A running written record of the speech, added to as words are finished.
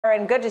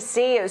and good to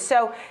see you.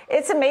 So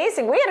it's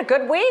amazing. We had a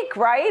good week,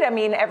 right? I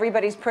mean,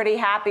 everybody's pretty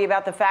happy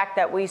about the fact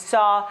that we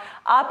saw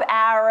up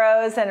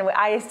arrows. And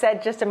I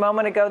said just a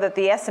moment ago that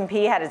the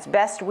S&P had its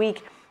best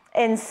week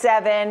in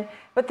 7.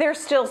 But there's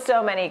still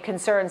so many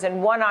concerns.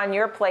 And one on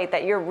your plate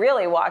that you're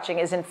really watching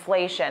is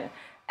inflation.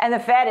 And the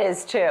Fed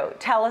is too.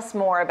 Tell us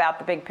more about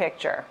the big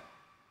picture.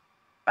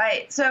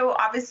 Right. So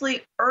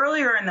obviously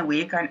earlier in the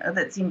week, I know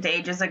that seemed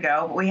ages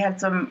ago, but we had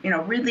some,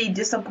 really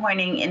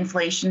disappointing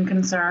inflation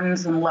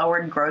concerns and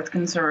lowered growth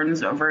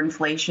concerns over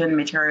inflation,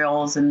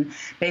 materials, and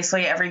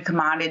basically every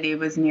commodity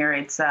was near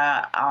its,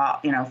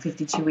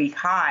 52-week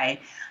high.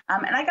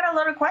 And I got a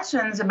lot of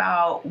questions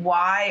about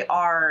why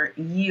are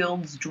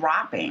yields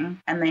dropping,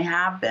 and they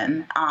have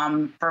been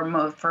for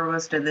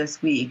most of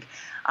this week,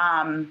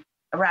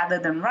 rather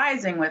than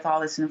rising with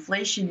all this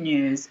inflation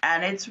news.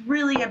 And it's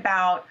really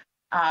about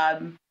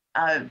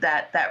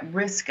that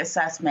risk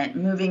assessment,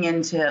 moving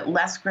into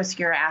less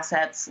riskier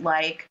assets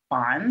like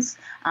bonds,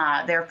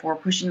 therefore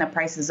pushing the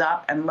prices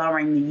up and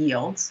lowering the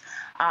yields,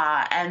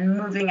 and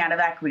moving out of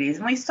equities.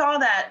 And we saw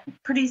that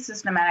pretty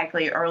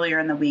systematically earlier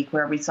in the week,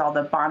 where we saw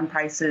the bond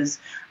prices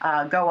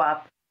go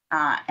up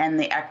and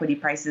the equity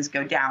prices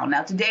go down.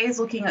 Now, today's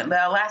looking at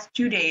the last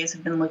 2 days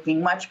have been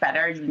looking much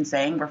better. As you've been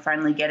saying, we're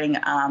finally getting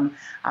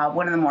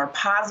one of the more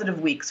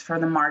positive weeks for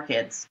the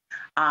markets.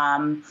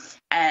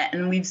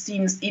 And we've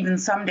seen even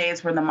some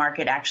days where the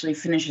market actually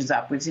finishes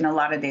up. We've seen a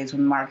lot of days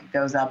when the market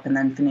goes up and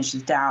then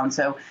finishes down.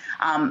 So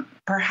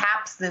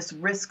perhaps this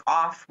risk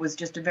off was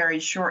just a very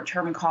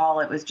short-term call.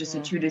 It was just a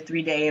 2 to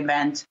 3 day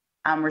event.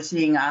 We're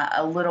seeing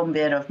a little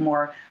bit of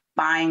more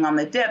buying on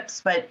the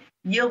dips, but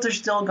yields are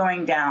still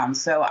going down.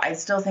 So I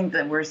still think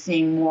that we're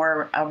seeing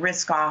more a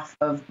risk off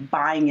of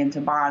buying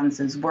into bonds,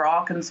 as we're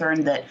all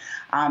concerned that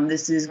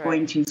this is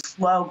going to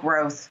slow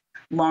growth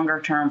longer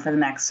term for the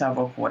next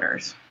several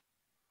quarters.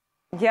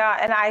 Yeah,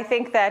 and I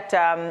think that,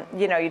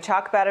 you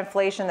talk about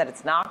inflation, that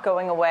it's not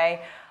going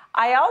away.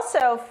 I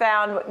also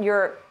found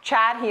your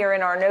chat here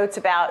in our notes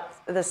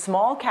about the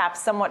small caps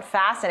somewhat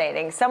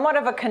fascinating, somewhat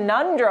of a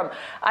conundrum,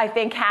 I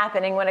think,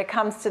 happening when it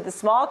comes to the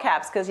small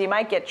caps, because you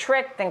might get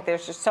tricked, think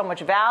there's just so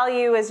much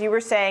value, as you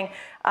were saying.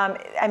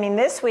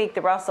 This week,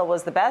 the Russell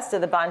was the best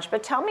of the bunch.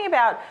 But tell me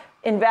about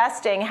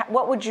investing.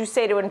 What would you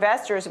say to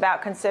investors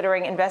about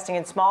considering investing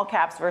in small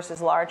caps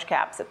versus large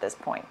caps at this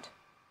point?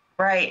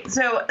 Right.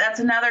 So that's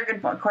another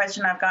good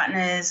question I've gotten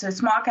is, so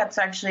small caps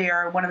actually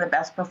are one of the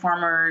best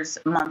performers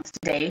month to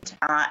date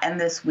and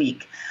this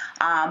week.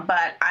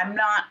 But I'm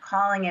not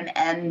calling an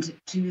end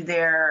to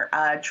their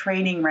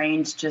trading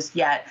range just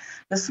yet.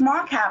 The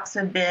small caps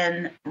have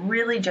been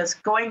really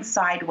just going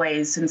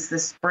sideways since the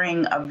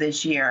spring of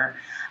this year.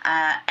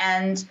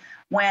 And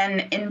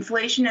when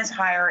inflation is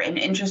higher and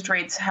interest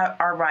rates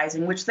are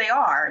rising, which they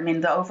are,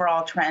 the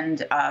overall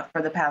trend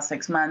for the past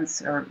 6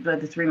 months or the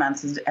 3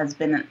 months has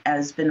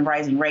been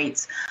rising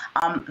rates.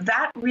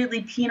 That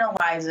really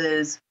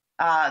penalizes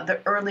the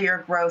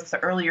earlier growth, the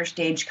earlier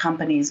stage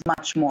companies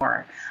much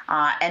more.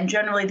 And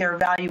generally their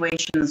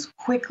valuations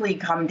quickly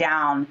come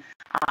down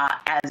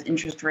as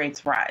interest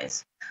rates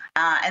rise.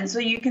 And so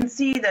you can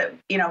see that,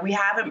 we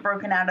haven't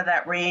broken out of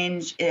that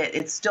range.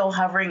 It's still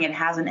hovering. It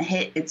hasn't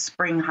hit its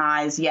spring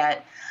highs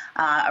yet,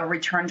 a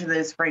return to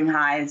those spring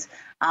highs.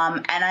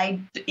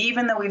 And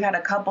even though we've had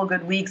a couple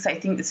good weeks, I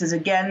think this is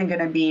again going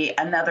to be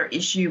another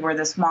issue where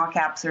the small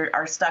caps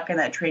are stuck in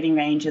that trading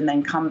range and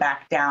then come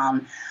back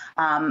down.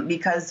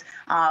 Because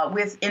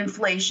with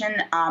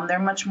inflation, they're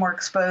much more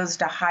exposed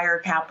to higher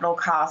capital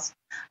costs.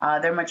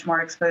 They're much more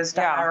exposed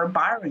to higher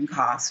borrowing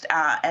cost.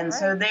 And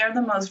so they're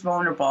the most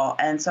vulnerable.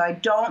 And so I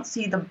don't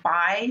see the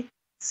buy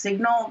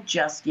signal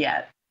just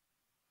yet.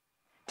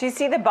 Do you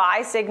see the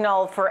buy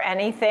signal for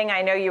anything?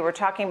 I know you were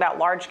talking about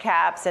large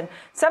caps and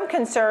some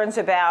concerns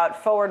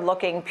about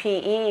forward-looking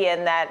PE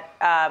and that,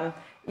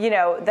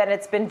 that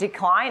it's been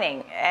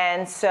declining.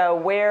 And so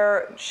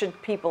where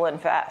should people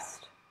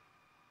invest?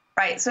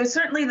 Right. So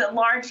certainly the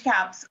large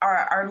caps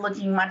are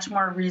looking much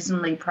more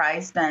reasonably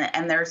priced,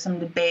 and there's some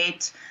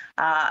debate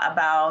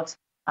about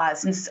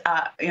since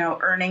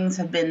earnings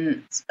have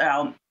been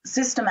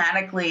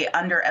systematically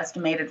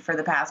underestimated for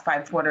the past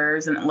 5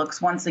 quarters, and it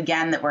looks once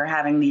again that we're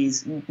having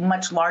these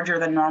much larger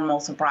than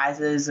normal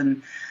surprises.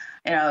 And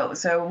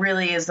so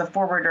really, is the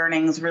forward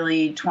earnings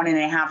really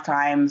 20.5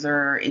 times,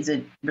 or is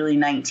it really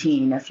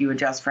 19 if you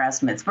adjust for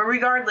estimates? But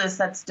regardless,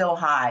 that's still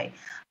high.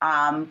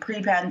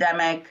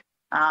 Pre-pandemic,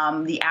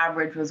 the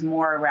average was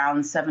more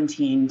around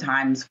 17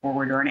 times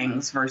forward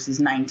earnings versus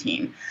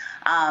 19.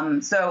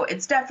 So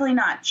it's definitely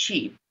not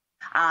cheap.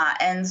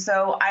 And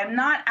so I'm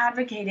not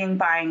advocating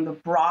buying the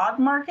broad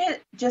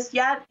market just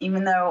yet,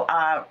 even though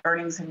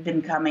earnings have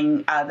been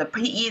coming, the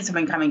PEs have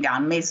been coming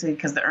down, basically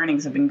because the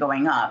earnings have been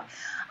going up.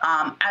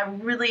 I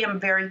really am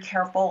very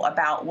careful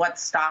about what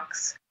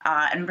stocks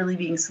and really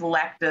being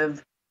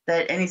selective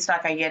that any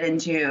stock I get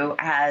into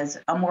has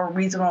a more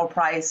reasonable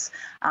price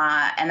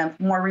and a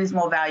more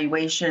reasonable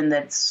valuation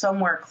that's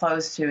somewhere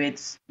close to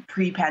its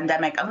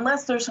pre-pandemic,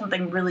 unless there's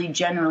something really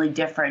generally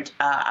different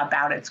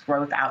about its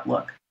growth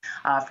outlook.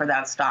 for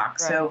that stock.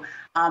 Right. So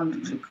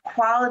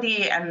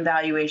quality and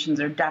valuations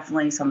are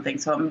definitely something.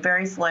 So I'm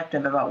very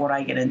selective about what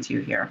I get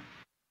into here.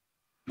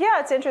 Yeah,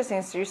 it's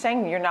interesting. So you're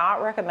saying you're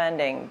not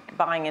recommending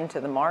buying into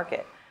the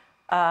market.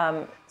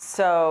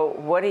 So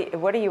what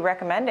are you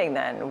recommending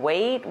then?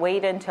 Wait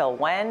until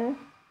when?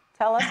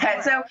 Tell us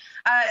more.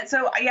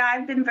 So yeah,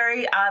 I've been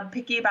very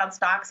picky about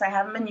stocks. I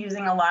haven't been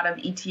using a lot of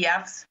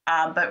ETFs,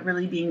 but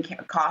really being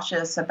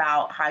cautious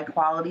about high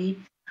quality.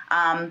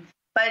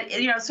 But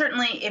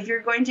certainly, if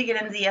you're going to get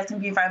into the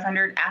S&P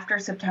 500 after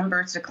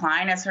September's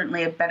decline, is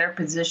certainly a better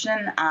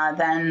position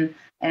than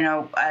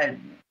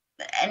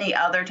any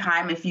other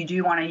time if you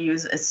do want to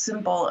use a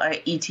simple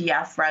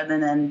ETF rather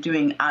than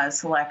doing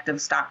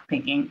selective stock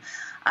picking.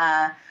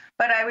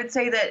 But I would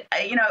say that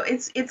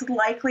it's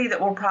likely that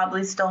we'll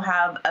probably still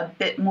have a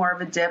bit more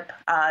of a dip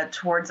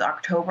towards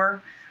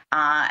October,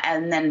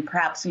 and then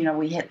perhaps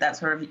we hit that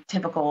sort of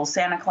typical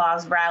Santa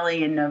Claus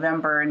rally in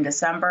November and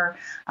December.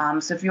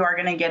 So if you are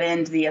going to get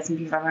into the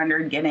S&P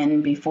 500, get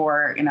in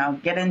before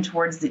get in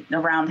towards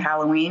around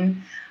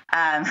Halloween.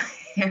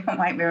 It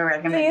might be a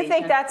recommendation. So you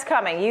think that's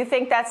coming? You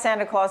think that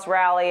Santa Claus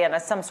rally and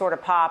some sort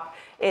of pop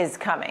is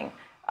coming?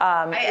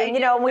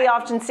 We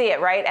often see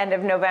it, right? End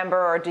of November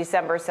or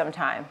December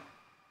sometime.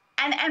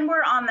 And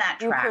we're on that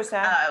track.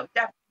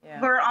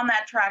 We're on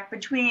that track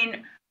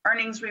between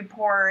earnings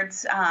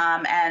reports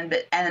and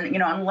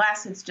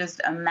unless it's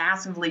just a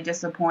massively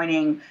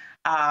disappointing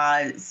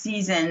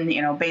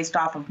season, based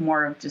off of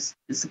more of just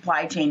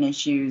supply chain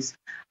issues.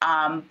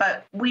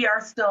 But we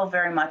are still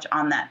very much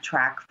on that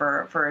track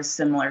for a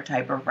similar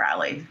type of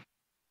rally.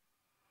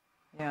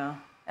 Yeah.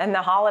 And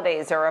the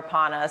holidays are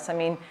upon us. I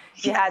mean,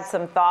 you had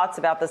some thoughts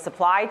about the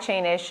supply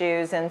chain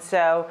issues. And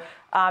so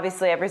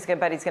obviously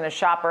everybody's going to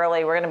shop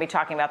early. We're going to be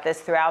talking about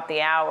this throughout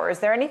the hour. Is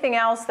there anything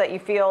else that you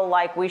feel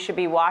like we should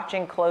be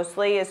watching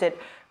closely? Is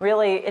it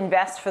really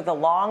invest for the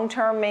long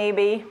term,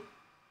 maybe?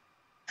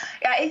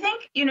 Yeah, I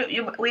think,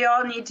 we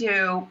all need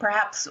to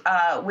perhaps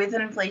with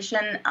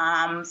inflation,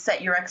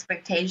 set your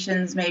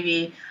expectations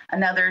maybe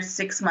another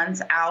 6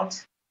 months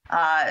out.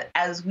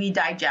 As we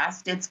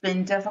digest, it's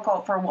been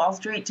difficult for Wall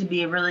Street to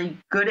be really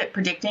good at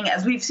predicting,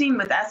 as we've seen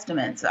with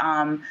estimates.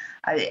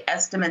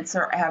 Estimates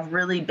have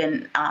really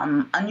been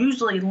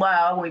unusually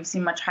low. We've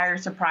seen much higher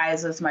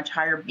surprises, much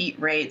higher beat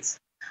rates.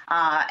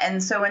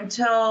 And so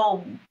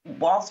until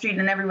Wall Street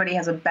and everybody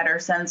has a better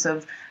sense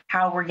of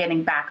how we're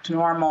getting back to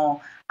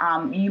normal,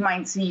 you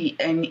might see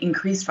an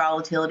increased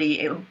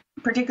volatility,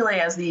 particularly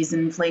as these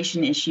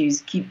inflation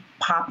issues keep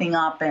popping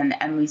up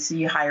and we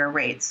see higher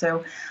rates.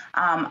 So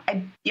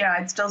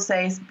I'd still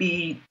say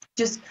be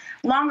just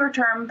longer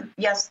term.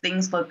 Yes,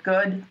 things look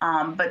good,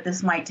 but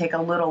this might take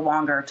a little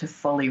longer to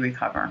fully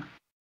recover.